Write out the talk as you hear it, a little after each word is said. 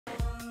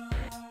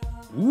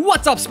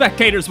What's up,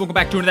 spectators? Welcome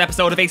back to another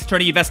episode of Ace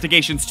Attorney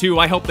Investigations 2.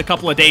 I hope the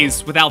couple of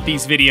days without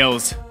these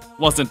videos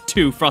wasn't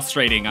too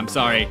frustrating, I'm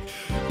sorry.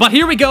 But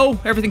here we go,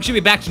 everything should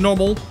be back to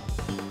normal.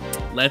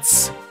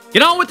 Let's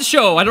get on with the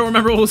show. I don't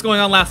remember what was going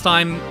on last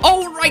time.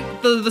 Oh, right,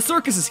 the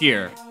circus is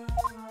here.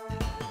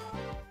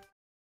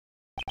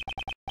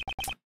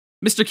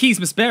 Mr. Keys,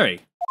 Miss Berry.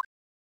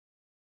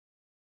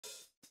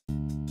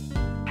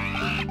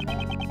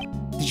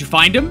 Did you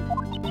find him?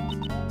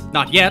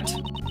 Not yet.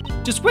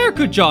 Just where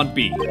could John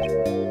be?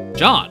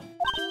 John?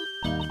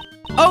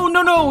 Oh,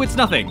 no, it's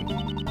nothing.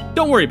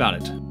 Don't worry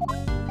about it.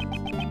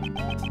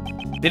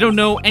 They don't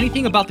know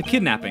anything about the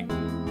kidnapping.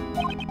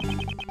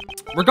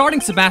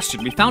 Regarding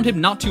Sebastian, we found him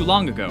not too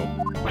long ago.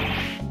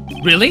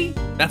 Really?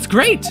 That's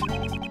great!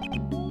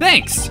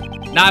 Thanks!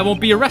 Now I won't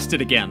be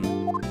arrested again.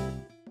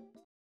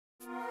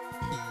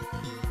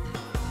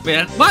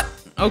 Wait, what?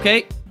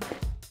 Okay.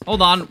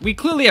 Hold on, we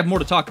clearly have more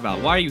to talk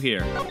about. Why are you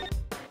here?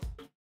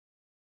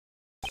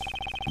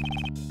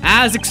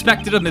 As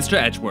expected of Mr.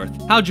 Edgeworth.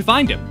 How'd you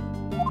find him?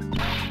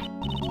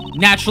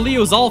 Naturally, it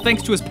was all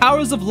thanks to his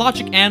powers of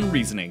logic and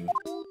reasoning.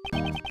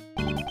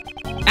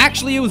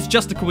 Actually, it was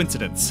just a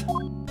coincidence.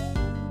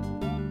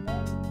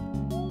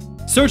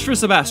 Search for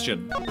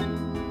Sebastian.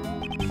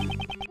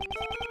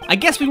 I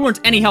guess we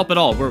weren't any help at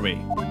all, were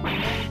we?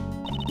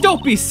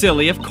 Don't be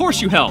silly, of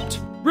course you helped.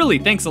 Really,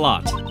 thanks a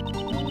lot.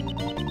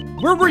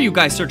 Where were you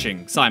guys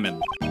searching,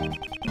 Simon?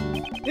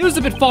 It was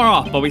a bit far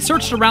off, but we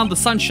searched around the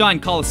Sunshine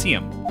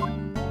Coliseum.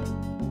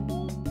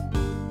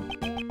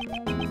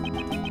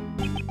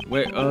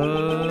 Where,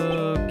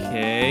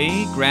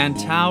 okay, Grand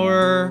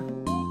Tower,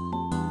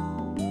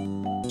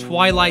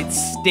 Twilight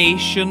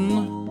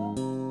Station,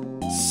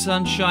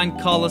 Sunshine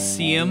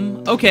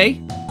Coliseum, okay.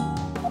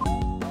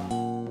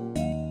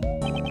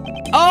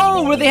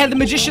 Oh, where they had the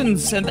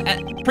magicians, and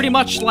pretty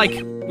much like,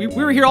 we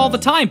were here all the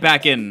time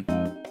back in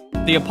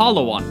the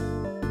Apollo one.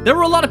 There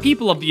were a lot of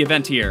people of the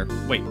event here.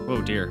 Wait,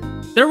 oh dear.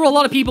 There were a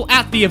lot of people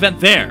at the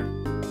event there,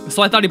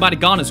 so I thought he might have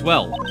gone as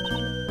well.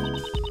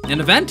 An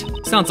event?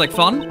 Sounds like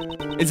fun.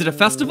 Is it a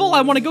festival?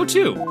 I want to go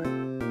too.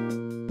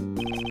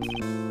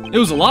 It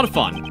was a lot of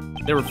fun.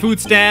 There were food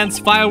stands,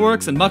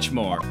 fireworks, and much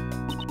more.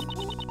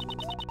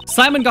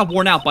 Simon got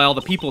worn out by all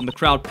the people in the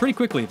crowd pretty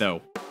quickly,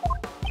 though.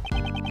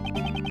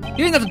 You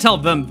didn't have to tell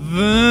them.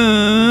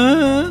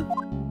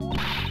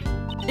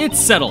 It's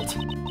settled.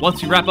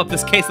 Once we wrap up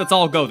this case, let's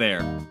all go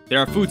there. There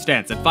are food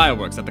stands and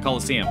fireworks at the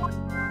Coliseum.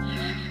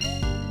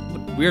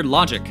 What weird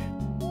logic.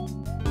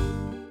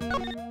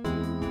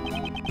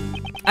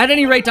 At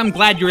any rate, I'm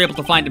glad you were able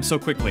to find him so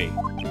quickly.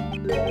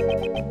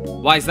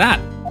 Why is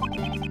that?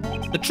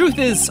 The truth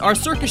is, our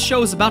circus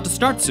show is about to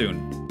start soon.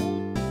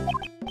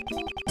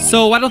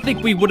 So I don't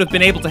think we would have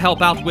been able to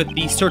help out with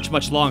the search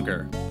much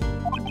longer.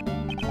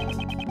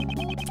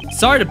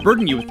 Sorry to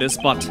burden you with this,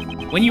 but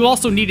when you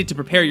also needed to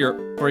prepare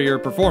for your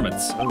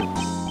performance.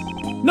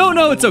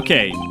 No, it's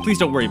okay. Please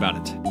don't worry about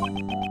it.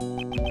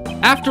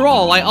 After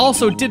all, I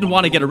also didn't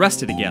want to get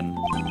arrested again.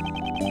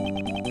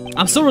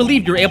 I'm so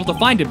relieved you were able to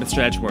find him, Mr.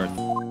 Edgeworth.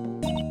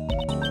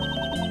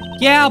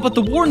 Yeah, but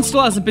the warden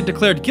still hasn't been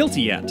declared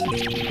guilty yet.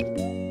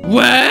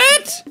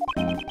 What?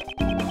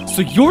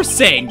 So you're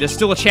saying there's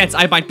still a chance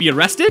I might be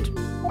arrested?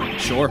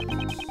 Sure.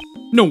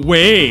 No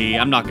way,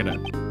 I'm not gonna.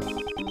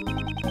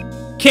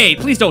 Okay,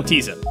 please don't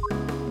tease him.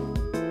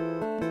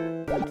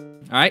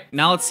 Alright,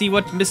 now let's see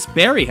what Miss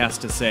Berry has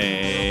to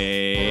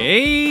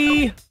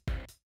say.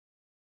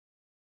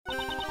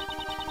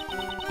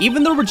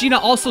 Even though Regina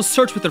also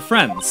searched with her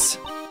friends,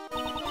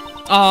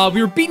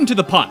 we were beaten to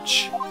the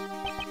punch.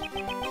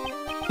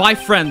 By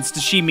friends,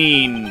 does she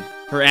mean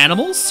her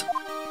animals?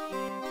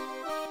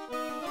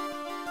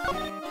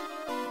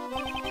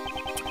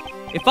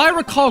 If I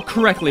recall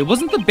correctly,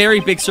 wasn't the Berry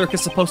Big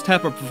Circus supposed to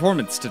have a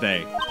performance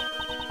today?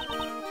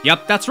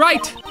 Yep, that's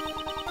right.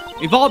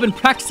 We've all been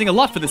practicing a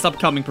lot for this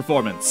upcoming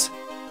performance.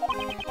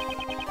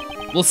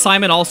 Will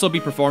Simon also be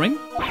performing?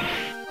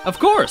 Of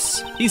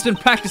course. He's been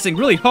practicing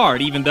really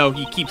hard, even though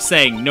he keeps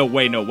saying no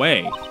way, no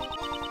way.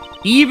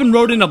 He even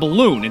rode in a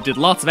balloon and did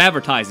lots of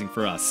advertising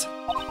for us.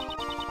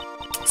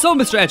 So,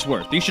 Mr.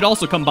 Edgeworth, you should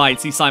also come by and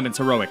see Simon's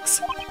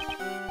heroics.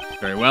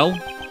 Very well.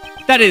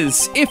 That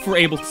is, if we're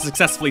able to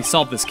successfully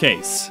solve this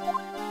case.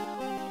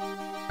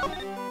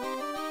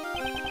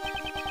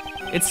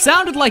 It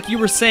sounded like you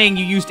were saying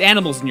you used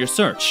animals in your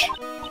search.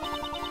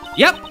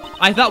 Yep,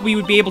 I thought we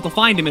would be able to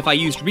find him if I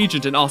used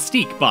Regent and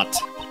Astique, but...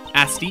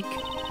 Astique?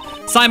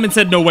 Simon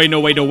said no way, no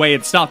way, no way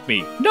and stopped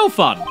me. No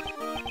fun!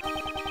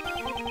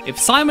 If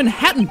Simon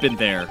hadn't been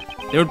there,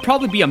 there would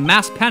probably be a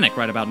mass panic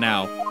right about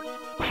now.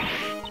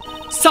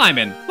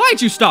 Simon,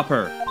 why'd you stop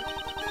her?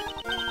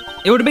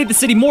 It would have made the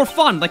city more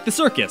fun, like the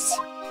circus.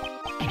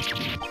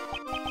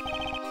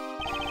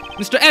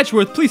 Mr.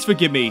 Edgeworth, please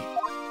forgive me.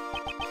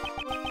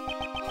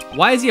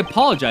 Why is he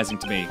apologizing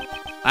to me?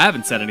 I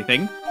haven't said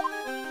anything.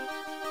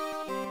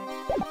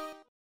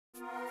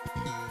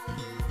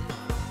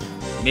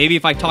 Maybe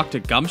if I talk to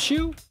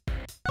Gumshoe?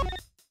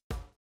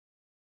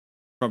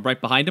 From right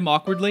behind him,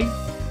 awkwardly?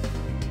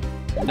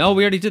 No,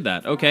 we already did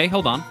that. Okay,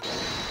 hold on.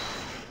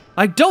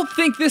 I don't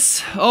think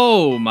this...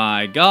 Oh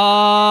my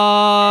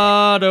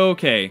god.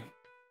 Okay.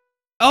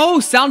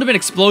 Oh, sound of an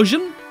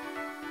explosion?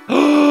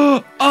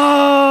 Oh!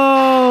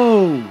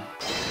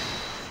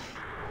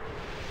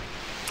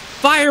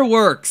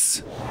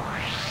 Fireworks!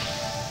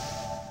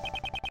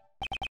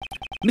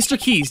 Mr.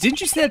 Keys,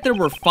 didn't you say that there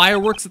were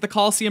fireworks at the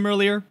Coliseum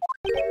earlier?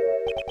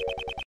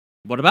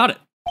 What about it?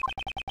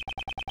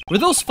 Were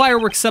those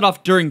fireworks set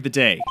off during the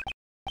day?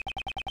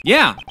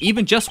 Yeah,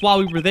 even just while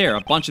we were there,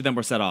 a bunch of them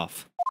were set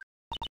off.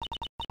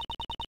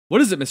 What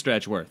is it, Mr.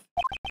 Edgeworth?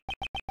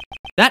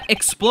 That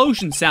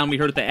explosion sound we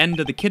heard at the end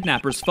of the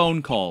kidnapper's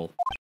phone call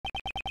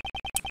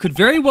could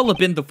very well have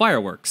been the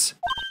fireworks.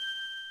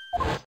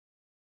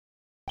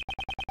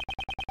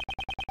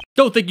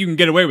 Don't think you can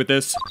get away with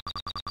this.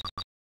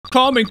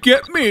 Come and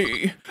get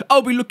me.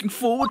 I'll be looking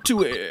forward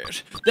to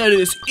it. That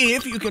is,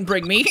 if you can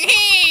bring me.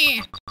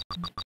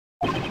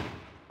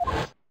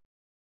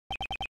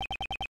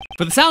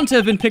 For the sound to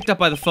have been picked up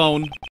by the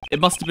phone, it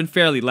must have been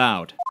fairly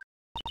loud.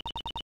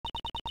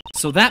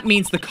 So that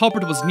means the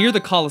culprit was near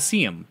the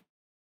Coliseum.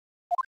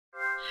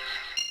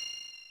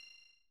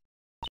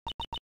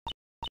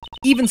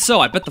 Even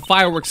so, I bet the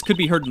fireworks could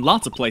be heard in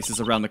lots of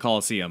places around the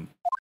Coliseum.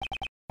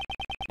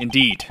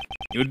 Indeed.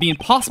 It would be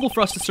impossible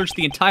for us to search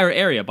the entire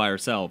area by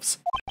ourselves.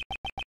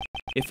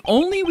 If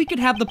only we could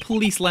have the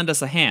police lend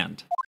us a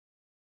hand.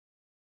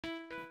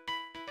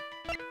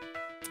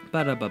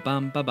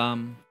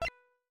 Ba-da-ba-bum-ba-bum.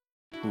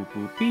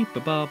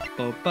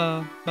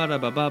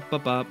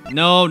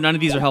 No, none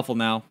of these are helpful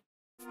now.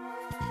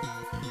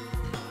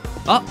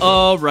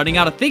 Uh-oh, running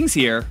out of things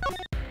here.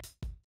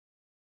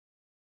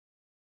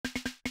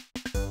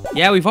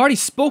 Yeah, we've already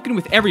spoken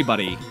with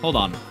everybody. Hold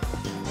on.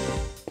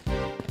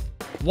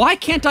 Why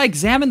can't I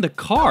examine the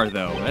car,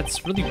 though?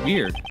 That's really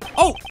weird.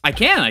 Oh, I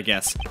can, I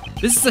guess.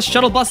 This is a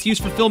shuttle bus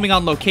used for filming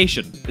on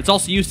location. It's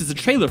also used as a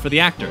trailer for the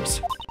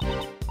actors.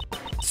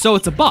 So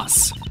it's a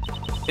bus.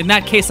 In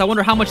that case, I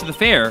wonder how much the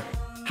fare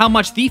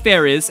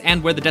is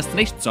and where the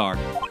destinations are.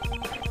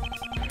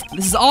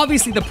 This is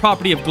obviously the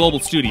property of Global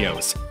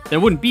Studios. There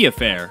wouldn't be a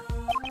fare.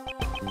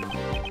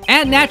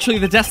 And naturally,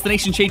 the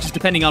destination changes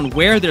depending on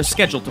where they're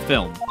scheduled to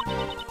film.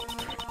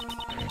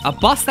 A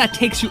bus that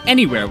takes you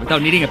anywhere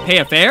without needing to pay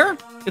a fare?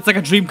 It's like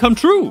a dream come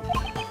true.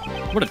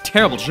 What a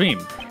terrible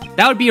dream.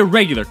 That would be a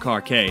regular car,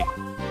 Kay.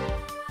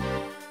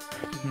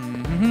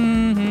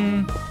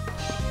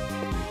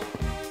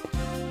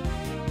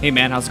 Hey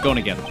man, how's it going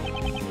again?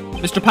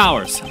 Mr.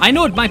 Powers, I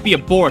know it might be a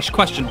boorish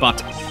question,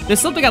 but there's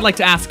something I'd like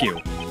to ask you.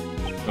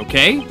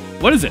 Okay,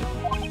 what is it?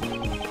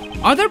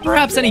 Are there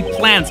perhaps any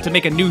plans to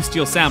make a new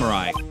Steel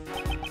Samurai?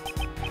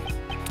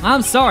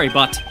 I'm sorry,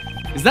 but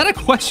is that a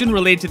question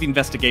related to the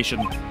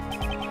investigation?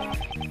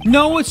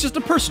 No, it's just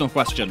a personal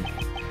question.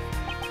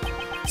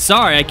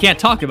 Sorry, I can't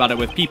talk about it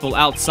with people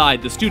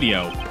outside the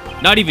studio.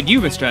 Not even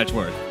you, Mr.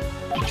 Edgeworth.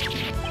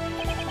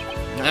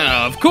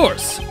 Of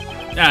course.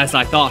 As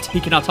I thought, he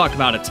cannot talk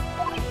about it.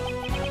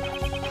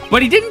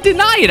 But he didn't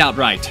deny it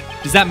outright.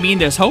 Does that mean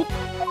there's hope?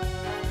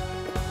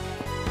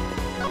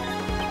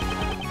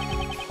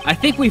 I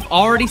think we've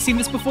already seen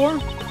this before.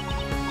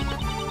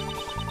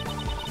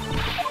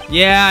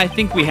 Yeah, I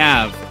think we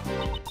have.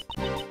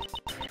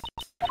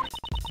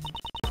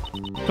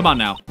 Come on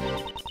now.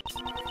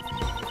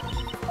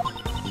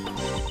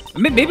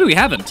 Maybe we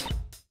haven't.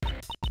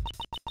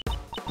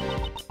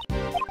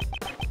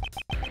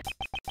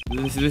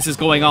 This is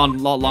going on a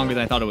lot longer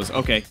than I thought it was.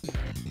 Okay.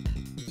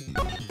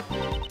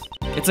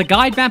 It's a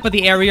guide map of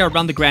the area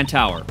around the Grand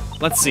Tower.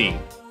 Let's see.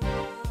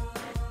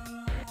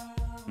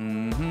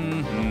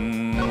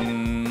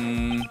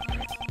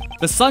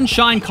 The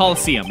Sunshine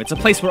Coliseum. It's a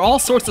place where all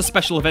sorts of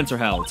special events are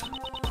held.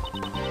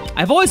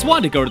 I've always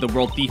wanted to go to the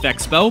World Thief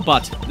Expo,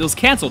 but it was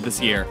cancelled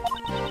this year.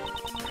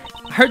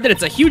 I heard that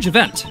it's a huge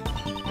event,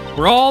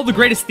 where all the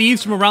greatest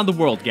thieves from around the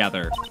world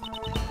gather.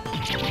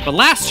 But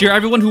last year,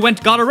 everyone who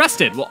went got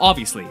arrested. Well,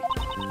 obviously.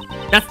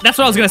 That's what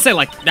I was gonna say,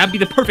 like, that'd be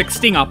the perfect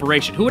sting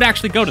operation. Who would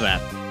actually go to that?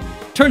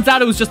 Turns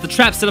out it was just a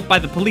trap set up by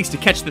the police to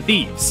catch the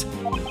thieves.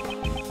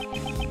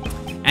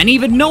 And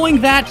even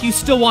knowing that, you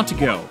still want to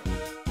go.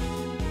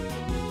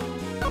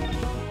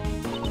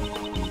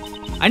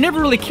 I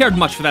never really cared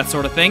much for that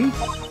sort of thing.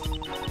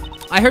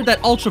 I heard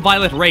that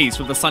ultraviolet rays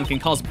from the sun can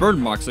cause burn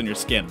marks on your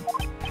skin.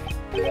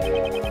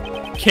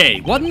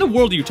 Okay, what in the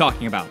world are you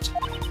talking about?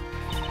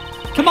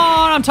 Come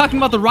on, I'm talking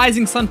about the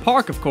Rising Sun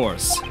Park, of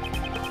course.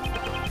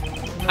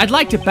 I'd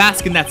like to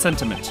bask in that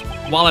sentiment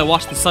while I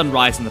watch the sun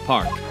rise in the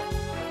park.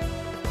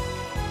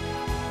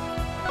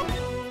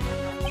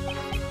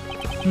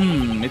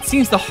 It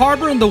seems the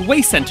harbor and the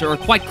way center are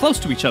quite close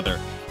to each other.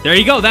 There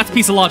you go, that's a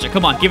piece of logic.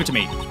 Come on, give it to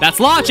me. That's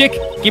logic!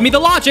 Give me the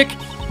logic!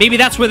 Maybe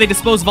that's where they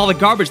dispose of all the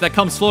garbage that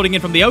comes floating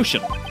in from the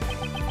ocean.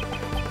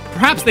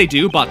 Perhaps they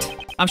do, but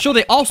I'm sure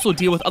they also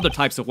deal with other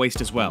types of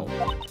waste as well.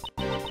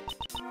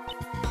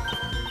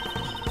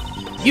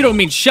 You don't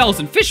mean shells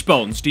and fish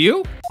bones, do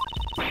you?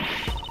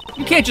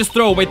 You can't just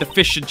throw away the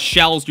fish and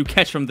shells you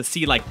catch from the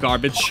sea like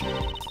garbage.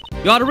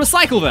 You ought to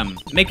recycle them,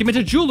 make them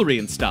into jewelry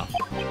and stuff.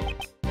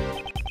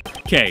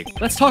 Okay,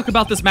 let's talk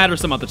about this matter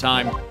some other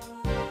time.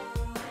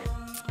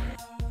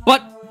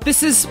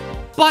 This is...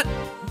 But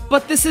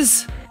this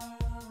is...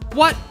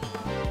 What?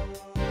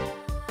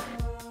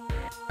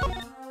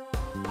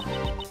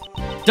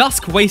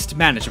 Dusk Waste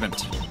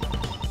Management.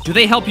 Do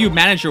they help you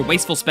manage your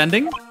wasteful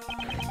spending?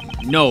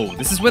 No,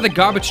 this is where the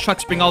garbage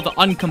trucks bring all the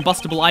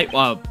uncombustible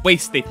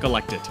waste they've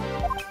collected.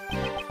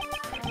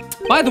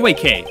 By the way,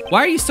 Kay, why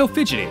are you so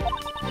fidgety?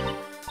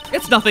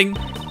 It's nothing.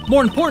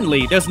 More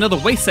importantly, there's another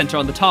waste center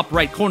on the top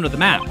right corner of the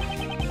map.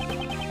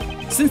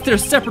 Since they're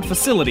separate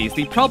facilities,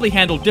 they probably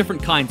handle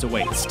different kinds of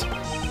waste.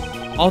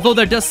 Although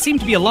there does seem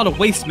to be a lot of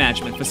waste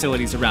management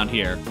facilities around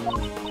here.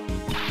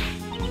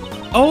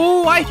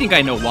 Oh, I think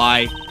I know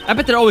why. I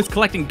bet they're always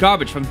collecting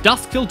garbage from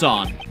dusk till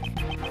dawn.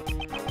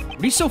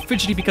 Were you so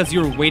fidgety because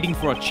you were waiting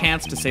for a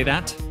chance to say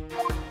that?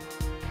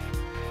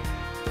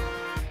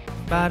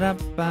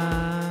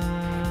 Ba-da-ba.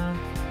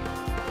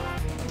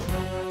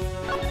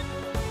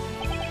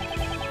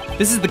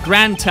 This is the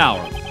Grand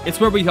Tower. It's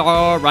where we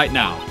are right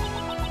now.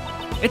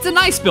 It's a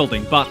nice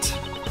building, but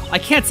I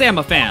can't say I'm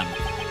a fan.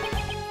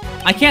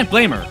 I can't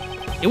blame her.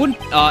 It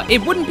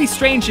wouldn't be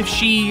strange if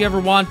she ever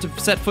wanted to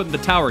set foot in the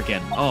tower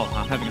again. Oh,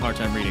 I'm having a hard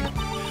time reading.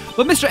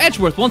 But Mr.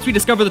 Edgeworth, once we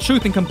discover the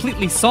truth and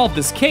completely solve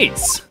this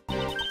case,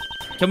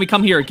 can we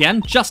come here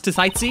again, just to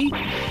sightsee?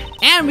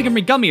 And we can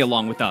bring Gummy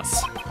along with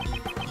us.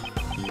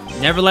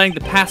 Never letting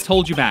the past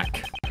hold you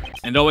back,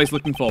 and always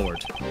looking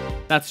forward.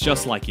 That's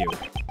just like you.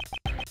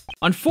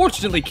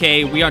 Unfortunately,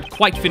 Kay, we aren't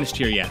quite finished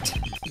here yet.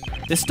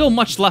 There's still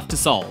much left to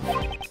solve.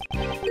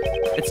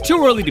 It's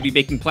too early to be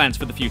making plans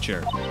for the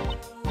future.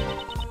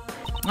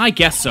 I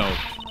guess so.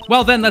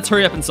 Well then, let's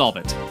hurry up and solve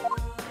it.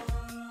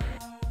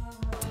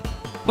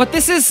 But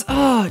this is...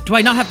 do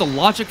I not have the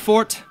logic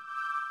for it?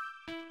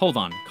 Hold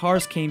on.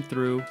 Cars came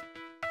through.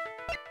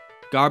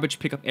 Garbage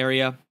pickup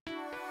area.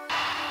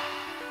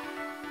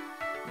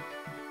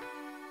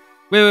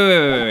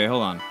 Wait,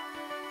 hold on.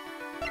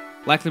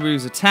 Likely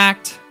was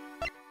attacked.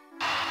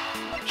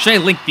 Should I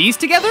link these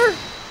together?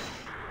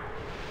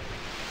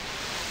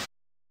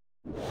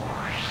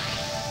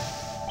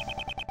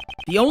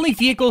 The only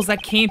vehicles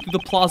that came through the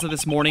plaza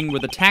this morning were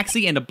the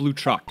taxi and a blue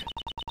truck.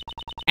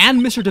 And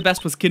Mr.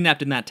 DeBest was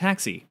kidnapped in that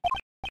taxi.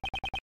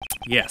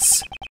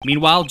 Yes.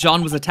 Meanwhile,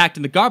 John was attacked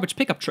in the garbage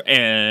pickup truck.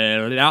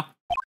 I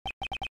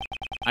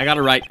got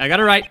it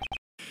right.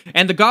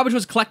 And the garbage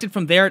was collected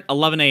from there at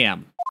 11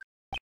 a.m.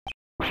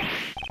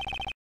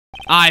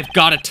 I've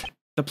got it.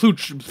 The blue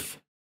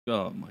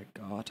oh my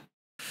god.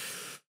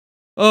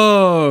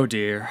 Oh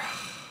dear.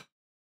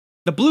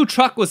 The blue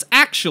truck was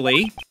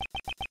actually...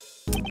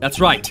 That's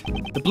right.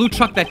 The blue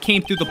truck that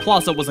came through the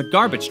plaza was a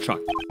garbage truck.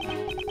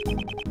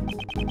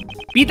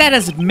 Be that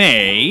as it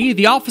may,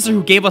 the officer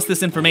who gave us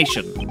this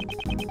information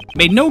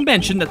made no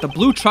mention that the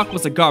blue truck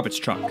was a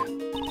garbage truck.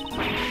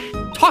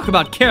 Talk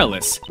about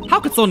careless. How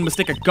could someone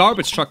mistake a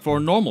garbage truck for a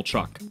normal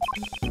truck?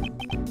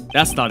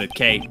 That's not it,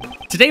 Kay.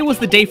 Today was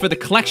the day for the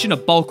collection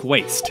of bulk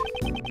waste.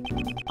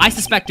 I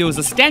suspect it was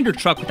a standard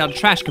truck without a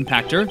trash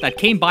compactor that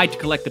came by to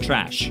collect the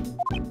trash.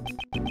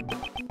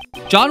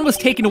 John was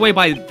taken away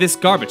by this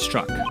garbage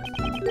truck.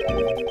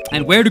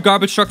 And where do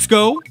garbage trucks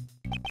go?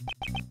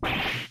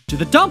 To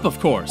the dump, of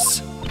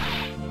course.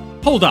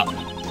 Hold up.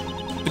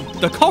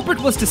 The culprit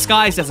was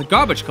disguised as a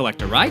garbage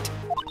collector, right?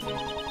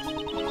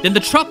 Then the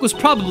truck was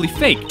probably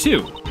fake,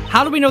 too.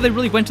 How do we know they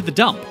really went to the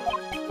dump?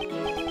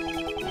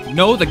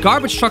 No, the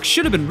garbage truck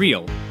should have been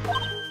real.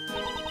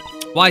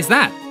 Why is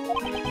that?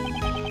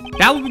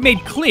 That will be made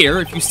clear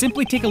if you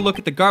simply take a look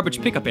at the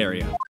garbage pickup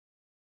area.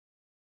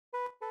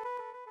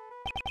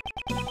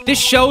 This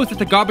shows that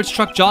the garbage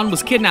truck John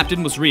was kidnapped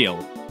in was real.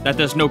 That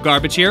there's no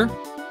garbage here.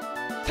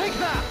 Take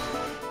that!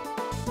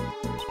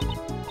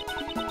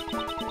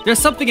 There's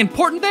something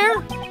important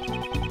there?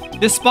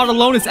 This spot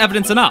alone is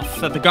evidence enough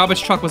that the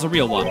garbage truck was a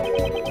real one.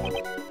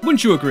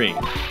 Wouldn't you agree?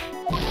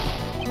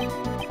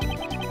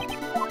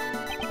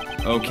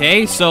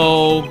 Okay,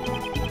 so...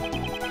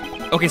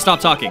 Okay, stop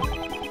talking.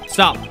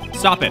 Stop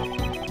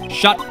it.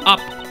 Shut up.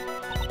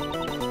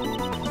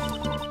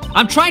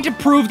 I'm trying to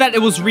prove that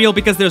it was real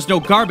because there's no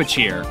garbage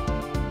here.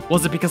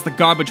 Was it because the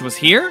garbage was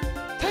here?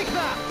 Take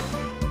that!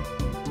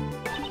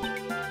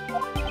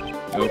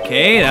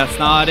 Okay, that's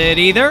not it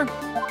either.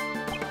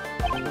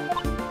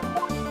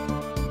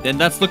 Then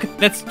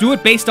let's do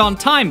it based on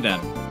time then.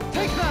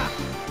 Take that!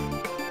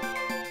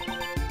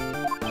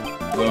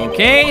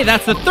 Okay,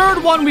 that's the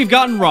third one we've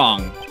gotten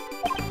wrong.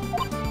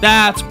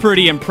 That's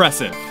pretty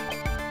impressive.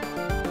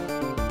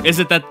 Is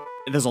it that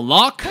there's a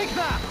lock? Take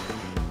that!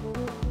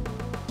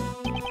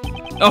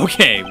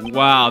 Okay,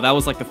 wow, that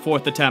was like the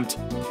fourth attempt.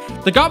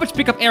 The garbage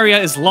pickup area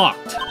is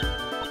locked.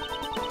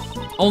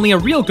 Only a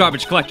real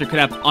garbage collector could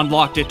have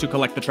unlocked it to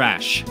collect the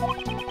trash.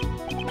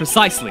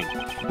 Precisely.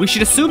 We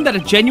should assume that a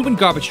genuine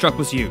garbage truck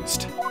was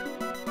used.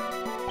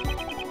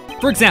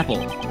 For example,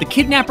 the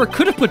kidnapper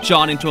could have put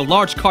John into a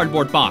large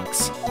cardboard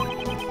box.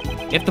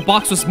 If the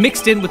box was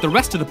mixed in with the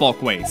rest of the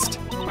bulk waste,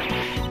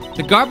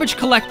 the garbage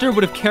collector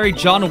would have carried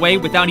John away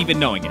without even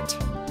knowing it.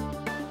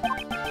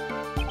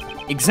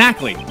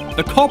 Exactly.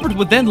 The culprit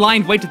would then lie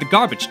in wait to the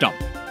garbage dump.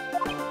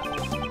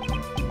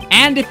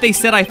 And if they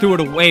said I threw it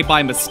away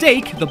by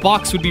mistake, the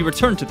box would be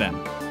returned to them.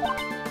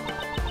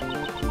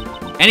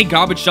 Any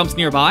garbage dumps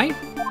nearby?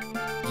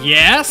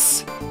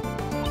 Yes?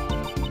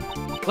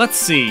 Let's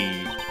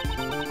see.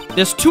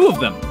 There's 2 of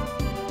them.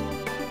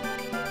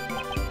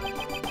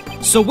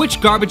 So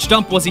which garbage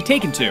dump was he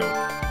taken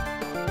to?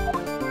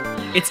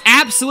 It's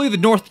absolutely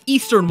the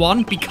northeastern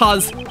one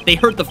because they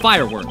heard the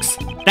fireworks.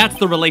 That's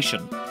the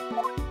relation.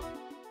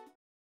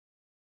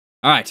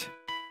 Alright.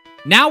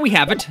 Now we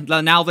have it.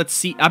 Now let's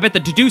see. I bet the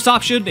deduce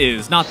option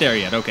is not there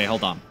yet. Okay,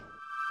 hold on.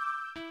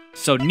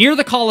 So near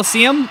the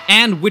Coliseum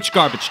and which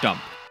garbage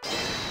dump?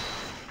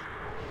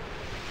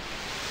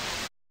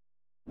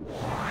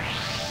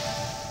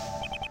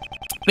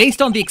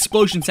 Based on the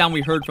explosion sound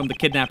we heard from the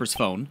kidnapper's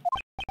phone,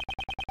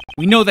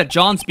 we know that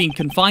John's being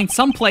confined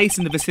someplace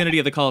in the vicinity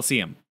of the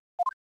Coliseum.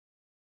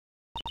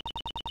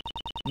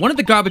 One of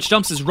the garbage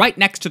dumps is right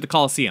next to the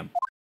Coliseum.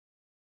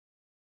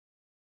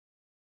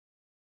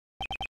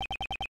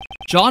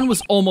 John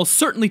was almost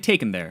certainly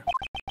taken there.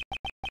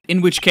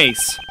 In which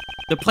case,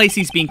 the place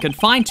he's being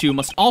confined to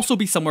must also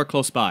be somewhere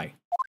close by.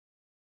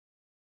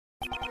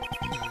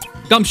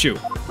 Gumshoe.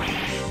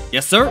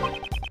 Yes, sir?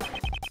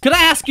 Could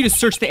I ask you to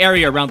search the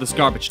area around this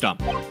garbage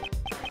dump?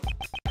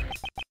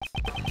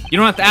 You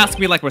don't have to ask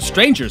me like we're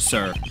strangers,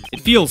 sir. It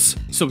feels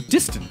so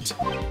distant.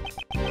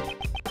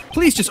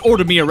 Please just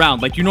order me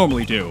around like you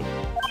normally do.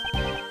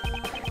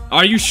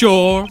 Are you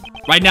sure?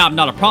 Right now I'm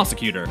not a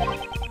prosecutor.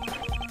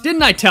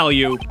 Didn't I tell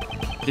you?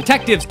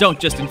 Detectives don't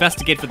just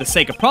investigate for the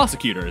sake of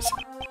prosecutors.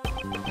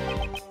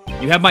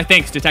 You have my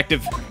thanks,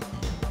 detective.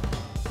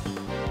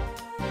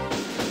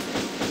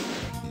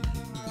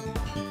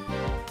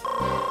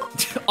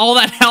 All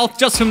that health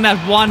just from that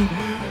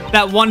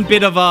one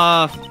bit of,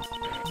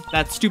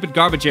 that stupid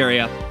garbage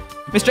area.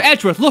 Mr.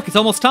 Edgeworth, look, it's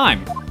almost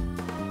time.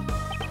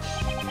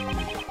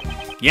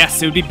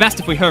 Yes, it would be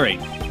best if we hurry.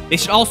 They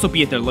should also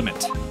be at their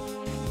limit.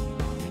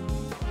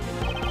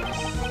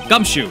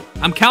 Gumshoe,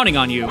 I'm counting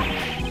on you.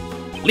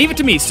 Leave it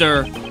to me,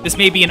 sir. This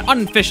may be an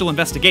unofficial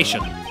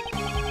investigation.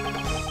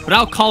 But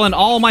I'll call in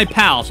all my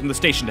pals from the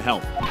station to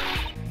help.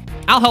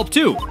 I'll help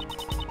too.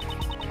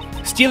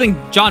 Stealing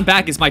John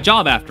back is my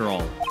job after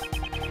all.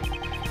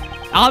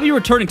 I'll be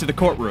returning to the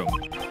courtroom.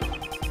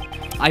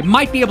 I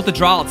might be able to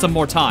draw out some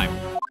more time.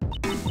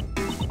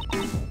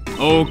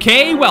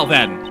 Okay, well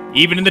then.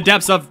 Even in the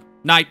depths of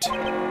night.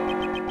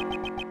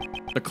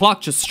 The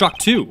clock just struck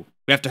 2.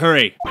 We have to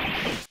hurry.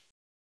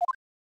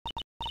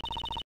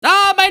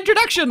 Ah, my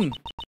introduction!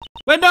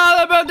 Window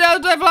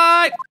the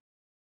flight!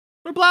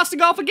 We're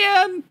blasting off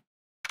again!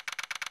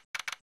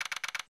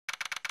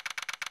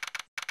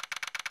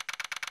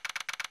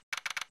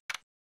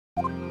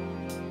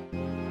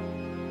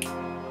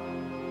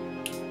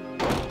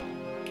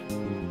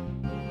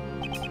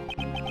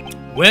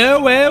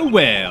 Well, well,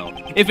 well.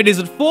 If it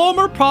isn't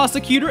former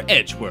prosecutor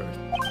Edgeworth.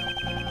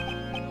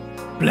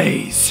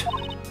 Blaze.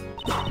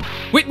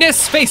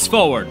 Witness, face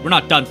forward. We're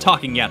not done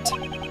talking yet.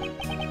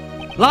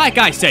 Like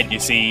I said, you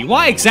see,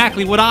 why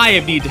exactly would I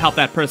have need to help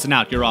that person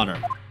out, Your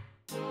Honor?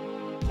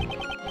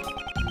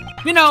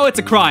 You know, it's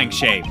a crying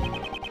shame.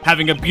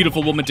 Having a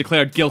beautiful woman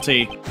declared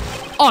guilty.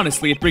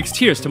 Honestly, it brings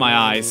tears to my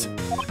eyes.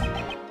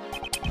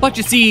 But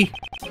you see,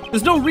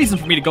 there's no reason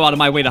for me to go out of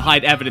my way to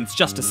hide evidence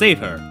just to save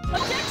her.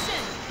 Objection!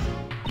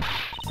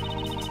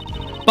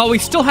 But we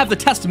still have the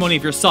testimony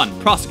of your son,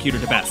 Prosecutor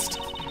DeBest.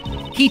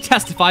 He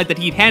testified that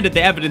he'd handed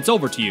the evidence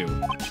over to you.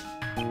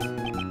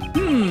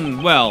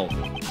 Well,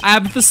 I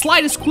haven't the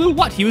slightest clue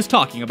what he was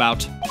talking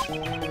about.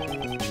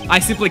 I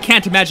simply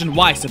can't imagine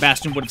why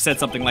Sebastian would have said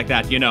something like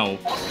that, you know.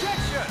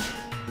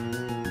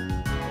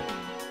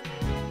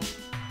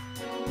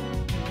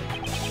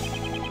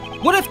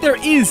 What if there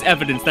is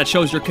evidence that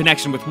shows your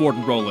connection with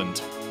Warden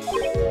Roland?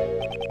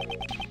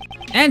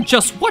 And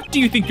just what do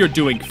you think you're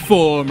doing,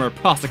 former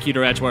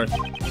Prosecutor Edgeworth?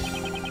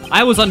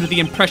 I was under the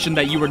impression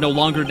that you were no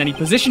longer in any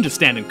position to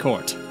stand in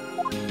court.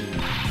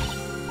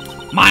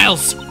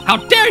 Miles, how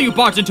dare you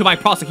barge into my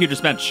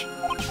prosecutor's bench?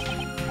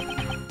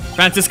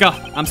 Francisca,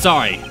 I'm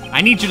sorry.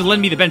 I need you to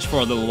lend me the bench for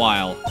a little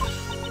while.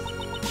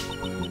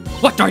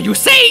 What are you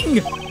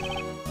saying?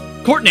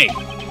 Courtney,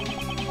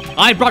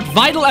 I brought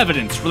vital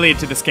evidence related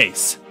to this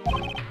case.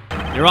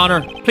 Your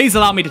Honor, please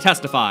allow me to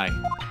testify.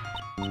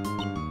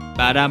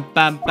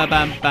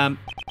 Ba-dum-bam-ba-bam-bam.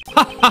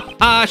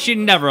 Ha-ha-ha, she'd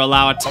never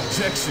allow it.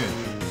 Objection.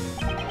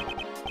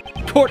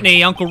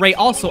 Courtney, Uncle Ray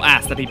also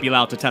asked that he be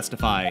allowed to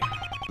testify.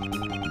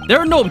 There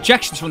are no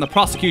objections from the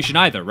prosecution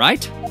either,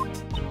 right?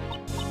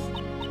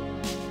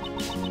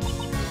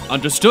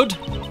 Understood.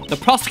 The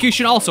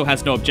prosecution also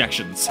has no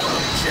objections.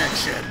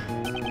 Objection.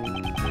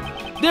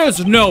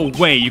 There's no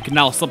way you can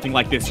allow something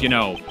like this, you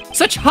know.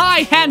 Such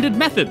high-handed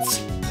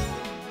methods.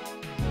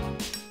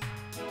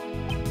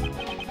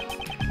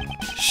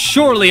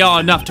 Surely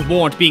are enough to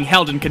warrant being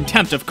held in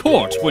contempt of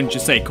court, wouldn't you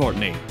say,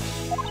 Courtney?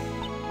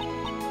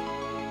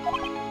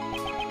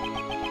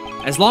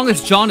 As long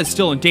as John is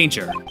still in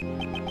danger,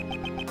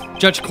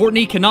 Judge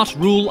Courtney cannot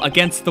rule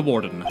against the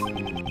warden.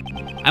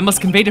 I must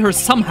convey to her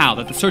somehow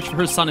that the search for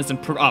her son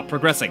isn't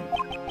progressing.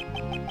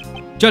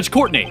 Judge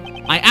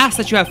Courtney, I ask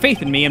that you have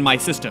faith in me and my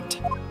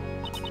assistant.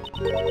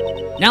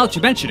 Now that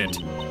you mention it,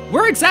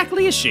 where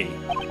exactly is she?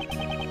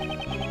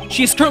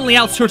 She is currently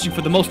out searching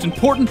for the most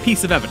important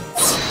piece of evidence.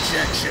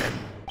 Objection.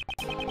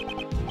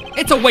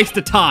 It's a waste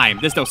of time.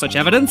 There's no such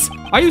evidence.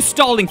 Are you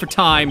stalling for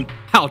time?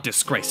 How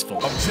disgraceful.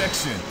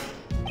 Objection.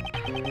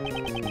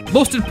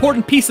 Most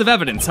important piece of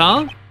evidence,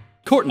 huh?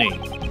 Courtney.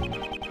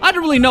 I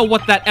don't really know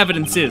what that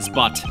evidence is,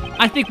 but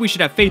I think we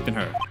should have faith in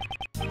her.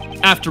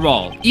 After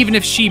all, even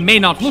if she may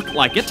not look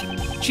like it,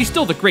 she's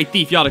still the great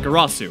thief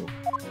Yatagarasu.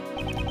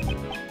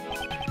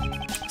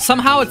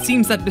 Somehow it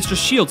seems that Mr.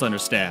 Shields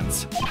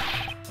understands.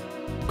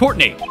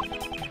 Courtney,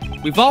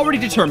 we've already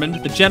determined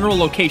the general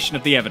location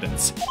of the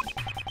evidence.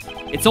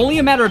 It's only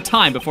a matter of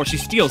time before she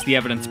steals the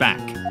evidence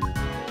back.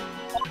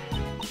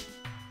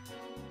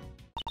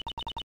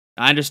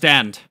 I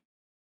understand.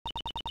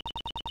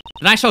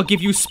 Then I shall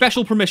give you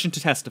special permission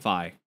to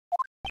testify.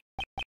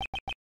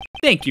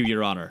 Thank you,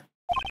 Your Honor.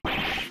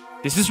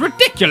 This is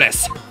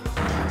ridiculous!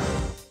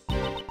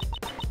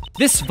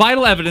 This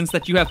vital evidence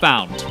that you have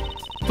found,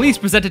 please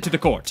present it to the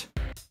court.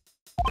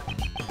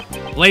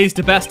 Blaze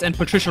DeBest and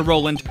Patricia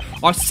Rowland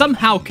are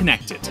somehow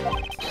connected.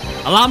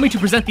 Allow me to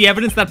present the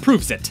evidence that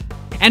proves it.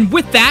 And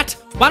with that,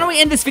 why don't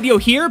we end this video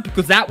here?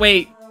 Because that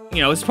way, you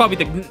know, it's probably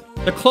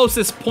the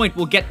closest point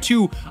we'll get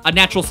to a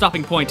natural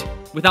stopping point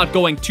without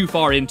going too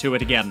far into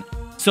it again.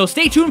 So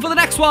stay tuned for the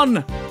next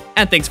one,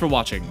 and thanks for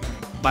watching.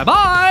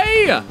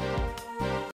 Bye-bye!